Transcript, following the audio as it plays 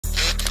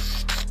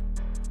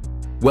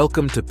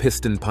Welcome to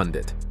Piston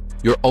Pundit,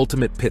 your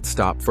ultimate pit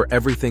stop for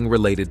everything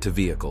related to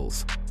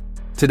vehicles.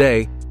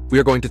 Today, we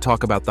are going to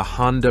talk about the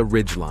Honda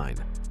Ridgeline,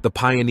 the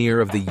pioneer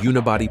of the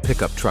unibody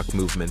pickup truck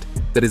movement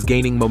that is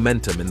gaining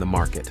momentum in the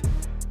market.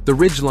 The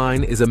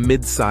Ridgeline is a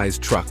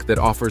mid-sized truck that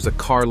offers a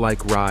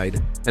car-like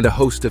ride and a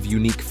host of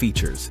unique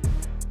features,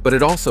 but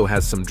it also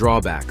has some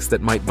drawbacks that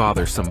might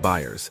bother some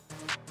buyers.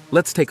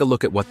 Let's take a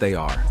look at what they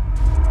are.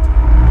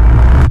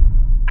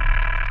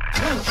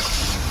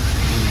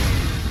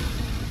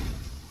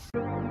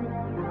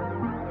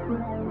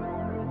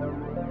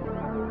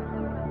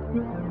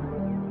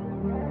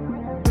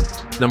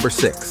 Number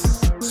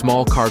 6.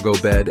 Small cargo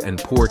bed and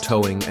poor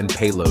towing and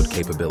payload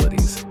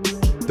capabilities.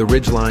 The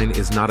Ridgeline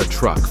is not a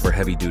truck for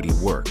heavy-duty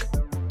work.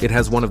 It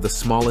has one of the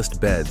smallest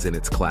beds in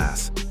its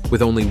class,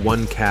 with only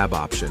one cab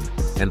option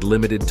and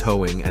limited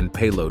towing and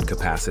payload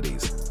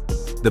capacities.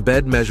 The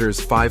bed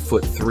measures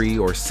 5'3"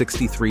 or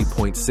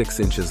 63.6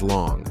 inches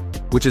long,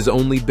 which is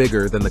only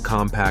bigger than the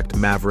compact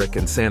Maverick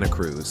and Santa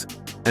Cruz,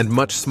 and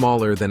much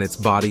smaller than its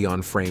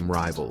body-on-frame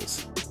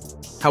rivals.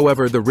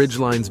 However, the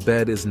Ridgeline's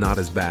bed is not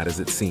as bad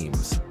as it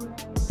seems.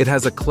 It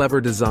has a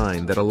clever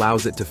design that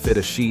allows it to fit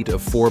a sheet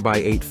of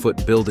 4x8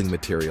 foot building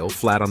material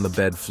flat on the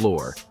bed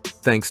floor,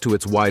 thanks to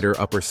its wider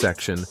upper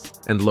section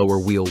and lower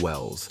wheel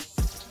wells.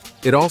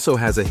 It also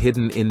has a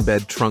hidden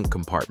in-bed trunk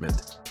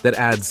compartment that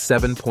adds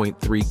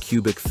 7.3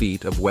 cubic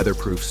feet of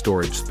weatherproof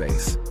storage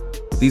space.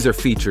 These are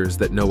features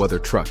that no other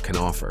truck can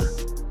offer.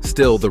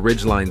 Still, the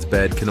Ridgeline's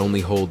bed can only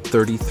hold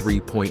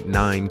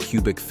 33.9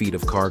 cubic feet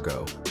of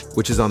cargo,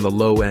 which is on the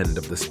low end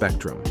of the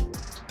spectrum.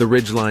 The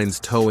Ridgeline's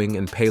towing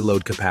and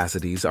payload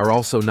capacities are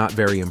also not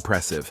very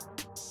impressive.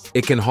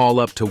 It can haul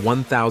up to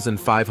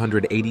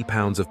 1,580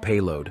 pounds of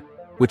payload,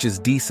 which is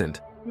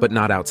decent, but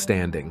not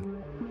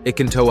outstanding. It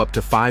can tow up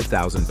to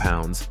 5,000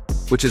 pounds,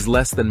 which is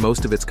less than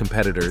most of its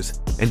competitors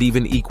and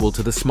even equal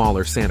to the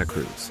smaller Santa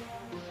Cruz.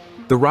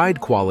 The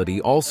ride quality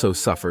also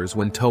suffers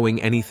when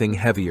towing anything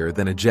heavier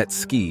than a jet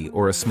ski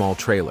or a small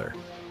trailer.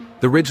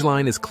 The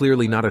Ridgeline is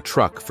clearly not a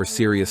truck for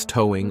serious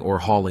towing or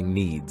hauling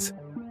needs.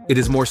 It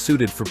is more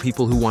suited for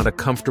people who want a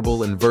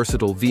comfortable and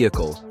versatile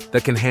vehicle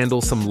that can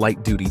handle some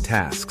light-duty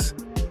tasks.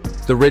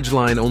 The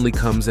Ridgeline only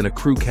comes in a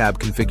crew cab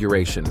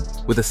configuration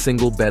with a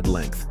single bed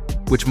length,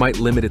 which might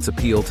limit its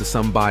appeal to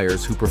some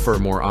buyers who prefer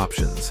more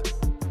options.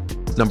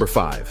 Number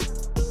 5.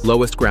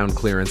 Lowest ground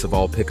clearance of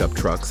all pickup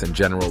trucks and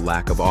general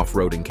lack of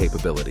off-roading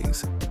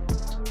capabilities.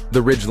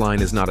 The Ridgeline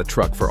is not a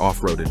truck for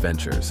off-road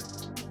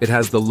adventures. It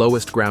has the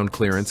lowest ground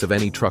clearance of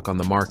any truck on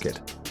the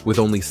market, with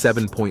only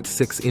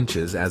 7.6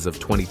 inches as of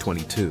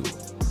 2022.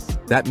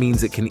 That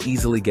means it can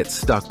easily get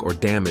stuck or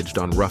damaged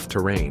on rough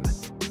terrain,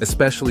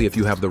 especially if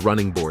you have the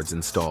running boards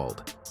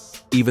installed.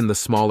 Even the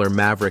smaller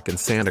Maverick and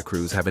Santa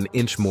Cruz have an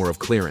inch more of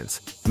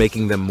clearance,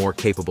 making them more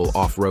capable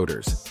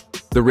off-roaders.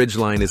 The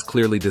Ridgeline is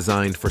clearly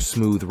designed for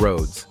smooth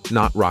roads,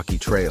 not rocky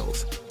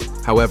trails.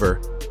 However,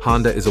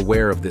 Honda is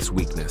aware of this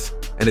weakness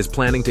and is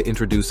planning to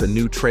introduce a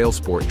new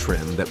Trailsport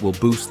trim that will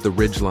boost the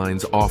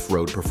Ridgeline's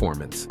off-road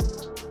performance.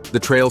 The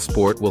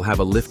Trailsport will have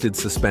a lifted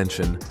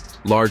suspension,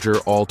 larger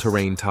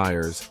all-terrain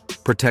tires,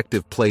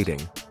 protective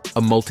plating,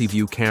 a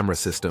multi-view camera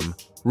system,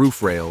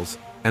 roof rails,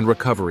 and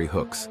recovery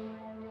hooks.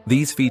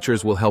 These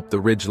features will help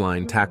the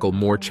Ridgeline tackle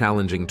more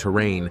challenging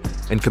terrain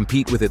and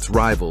compete with its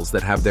rivals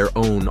that have their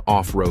own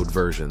off-road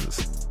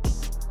versions.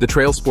 The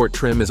Trailsport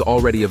trim is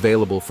already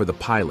available for the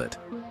Pilot,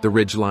 the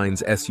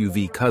Ridgeline's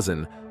SUV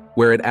cousin,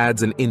 where it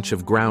adds an inch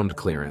of ground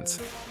clearance.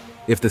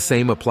 If the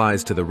same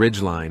applies to the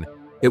Ridgeline,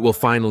 it will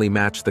finally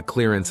match the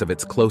clearance of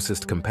its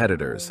closest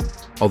competitors,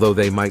 although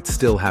they might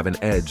still have an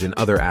edge in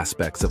other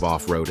aspects of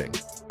off-roading.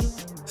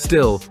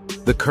 Still,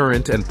 the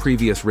current and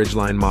previous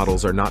Ridgeline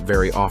models are not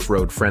very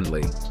off-road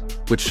friendly,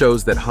 which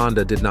shows that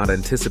Honda did not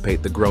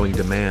anticipate the growing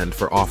demand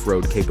for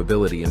off-road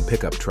capability in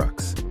pickup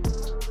trucks.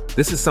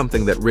 This is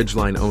something that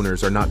Ridgeline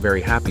owners are not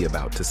very happy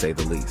about, to say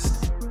the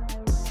least.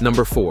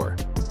 Number 4.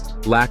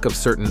 Lack of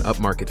certain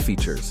upmarket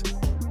features.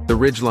 The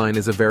Ridgeline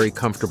is a very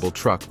comfortable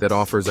truck that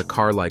offers a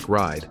car-like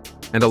ride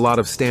and a lot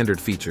of standard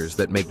features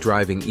that make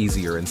driving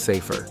easier and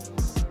safer.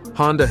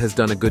 Honda has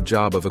done a good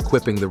job of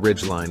equipping the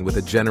Ridgeline with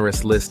a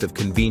generous list of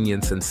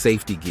convenience and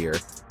safety gear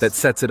that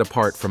sets it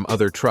apart from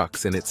other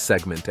trucks in its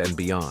segment and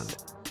beyond.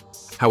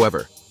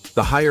 However,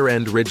 the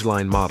higher-end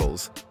Ridgeline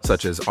models,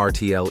 such as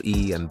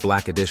RTLE and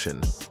Black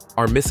Edition,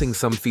 are missing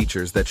some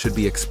features that should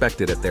be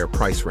expected at their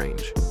price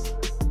range.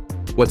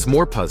 What's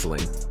more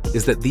puzzling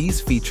is that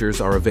these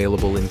features are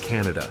available in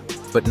Canada,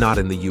 but not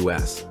in the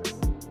US.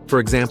 For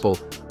example,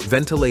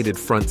 ventilated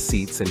front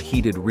seats and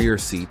heated rear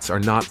seats are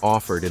not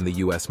offered in the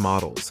US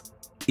models,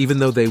 even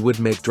though they would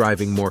make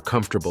driving more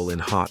comfortable in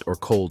hot or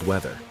cold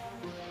weather.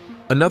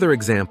 Another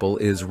example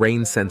is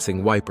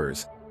rain-sensing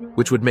wipers,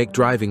 which would make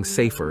driving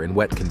safer in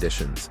wet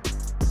conditions.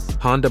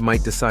 Honda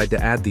might decide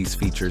to add these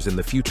features in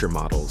the future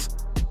models,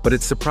 but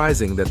it's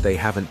surprising that they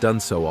haven't done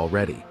so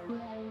already.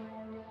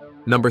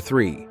 Number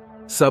 3.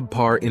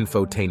 Subpar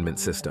infotainment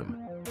system.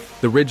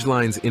 The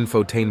Ridgeline's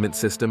infotainment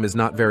system is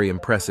not very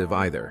impressive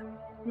either.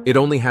 It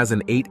only has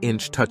an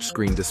 8-inch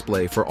touchscreen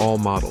display for all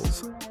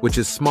models, which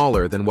is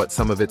smaller than what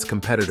some of its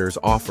competitors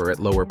offer at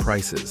lower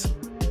prices.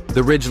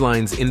 The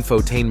Ridgeline's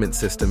infotainment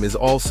system is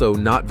also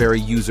not very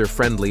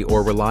user-friendly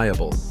or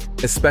reliable,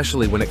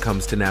 especially when it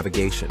comes to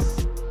navigation.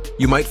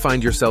 You might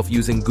find yourself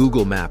using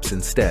Google Maps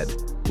instead,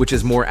 which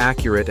is more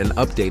accurate and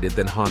updated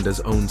than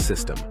Honda's own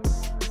system.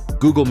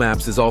 Google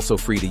Maps is also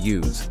free to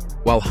use,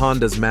 while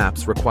Honda's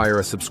maps require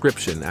a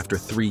subscription after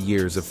 3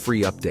 years of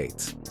free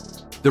updates.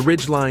 The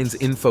Ridgeline's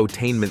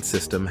infotainment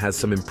system has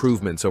some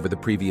improvements over the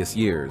previous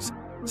years,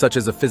 such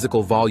as a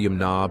physical volume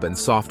knob and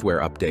software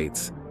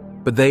updates,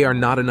 but they are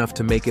not enough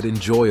to make it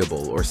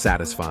enjoyable or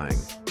satisfying.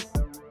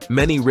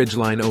 Many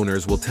Ridgeline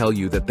owners will tell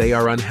you that they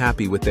are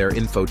unhappy with their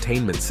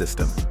infotainment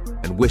system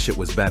and wish it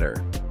was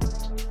better.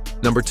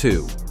 Number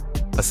 2.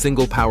 A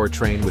single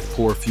powertrain with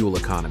poor fuel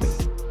economy.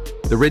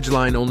 The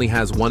Ridgeline only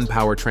has one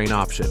powertrain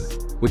option,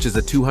 which is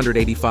a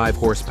 285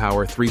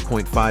 horsepower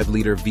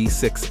 3.5-liter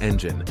V6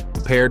 engine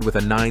paired with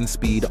a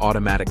 9-speed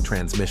automatic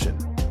transmission.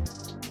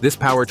 This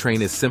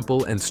powertrain is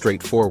simple and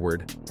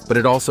straightforward, but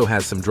it also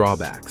has some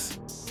drawbacks.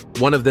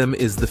 One of them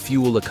is the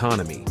fuel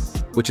economy,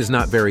 which is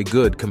not very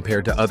good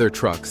compared to other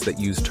trucks that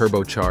use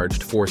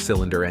turbocharged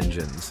 4-cylinder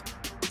engines.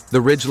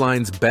 The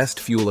Ridgeline's best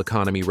fuel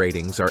economy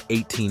ratings are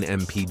 18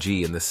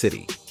 mpg in the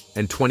city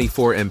and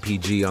 24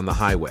 mpg on the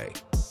highway,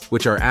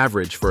 which are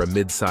average for a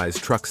mid-size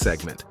truck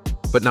segment,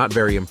 but not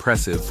very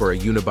impressive for a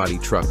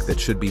unibody truck that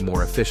should be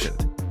more efficient.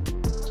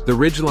 The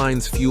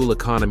Ridgeline's fuel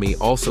economy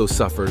also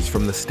suffers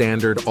from the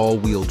standard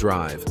all-wheel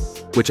drive,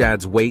 which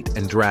adds weight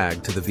and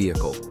drag to the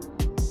vehicle.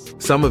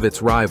 Some of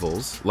its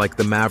rivals, like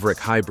the Maverick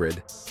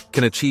Hybrid,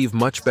 can achieve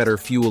much better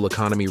fuel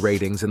economy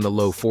ratings in the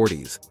low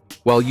 40s,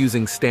 while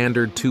using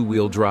standard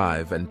 2-wheel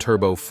drive and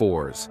turbo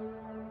 4s.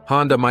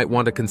 Honda might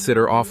want to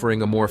consider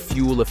offering a more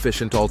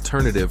fuel-efficient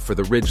alternative for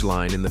the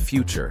Ridgeline in the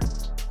future,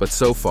 but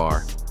so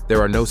far,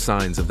 there are no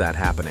signs of that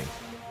happening.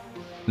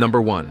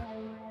 Number 1.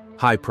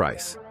 High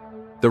price.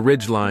 The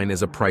Ridgeline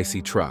is a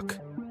pricey truck.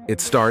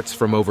 It starts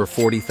from over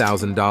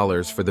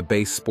 $40,000 for the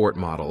base sport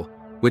model,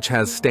 which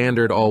has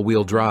standard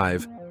all-wheel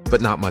drive,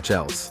 but not much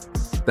else.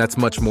 That's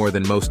much more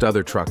than most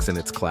other trucks in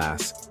its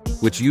class,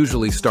 which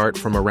usually start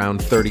from around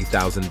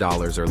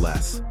 $30,000 or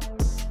less.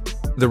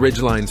 The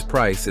Ridgeline's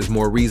price is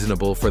more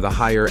reasonable for the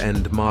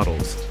higher-end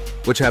models,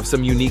 which have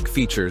some unique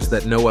features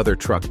that no other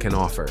truck can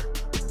offer,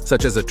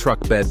 such as a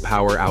truck bed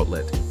power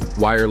outlet,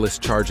 wireless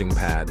charging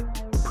pad,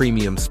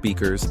 premium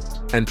speakers,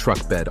 and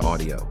truck bed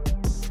audio.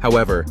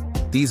 However,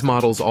 these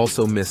models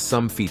also miss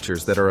some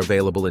features that are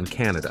available in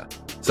Canada,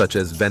 such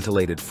as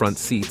ventilated front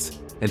seats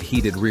and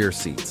heated rear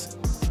seats.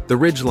 The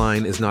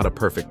Ridgeline is not a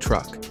perfect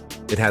truck.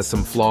 It has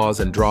some flaws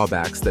and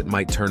drawbacks that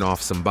might turn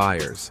off some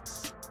buyers.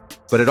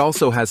 But it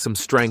also has some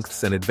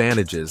strengths and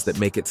advantages that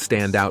make it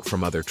stand out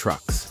from other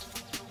trucks.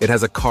 It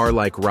has a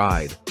car-like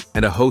ride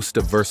and a host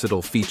of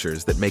versatile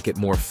features that make it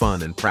more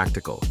fun and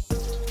practical.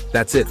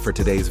 That's it for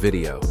today's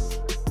video.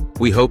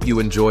 We hope you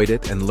enjoyed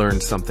it and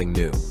learned something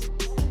new.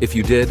 If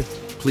you did,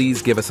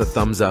 please give us a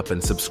thumbs up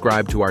and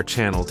subscribe to our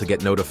channel to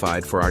get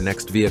notified for our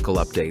next vehicle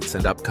updates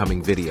and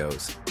upcoming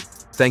videos.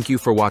 Thank you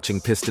for watching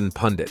Piston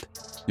Pundit,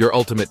 your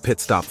ultimate pit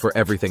stop for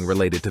everything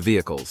related to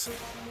vehicles.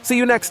 See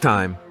you next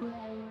time!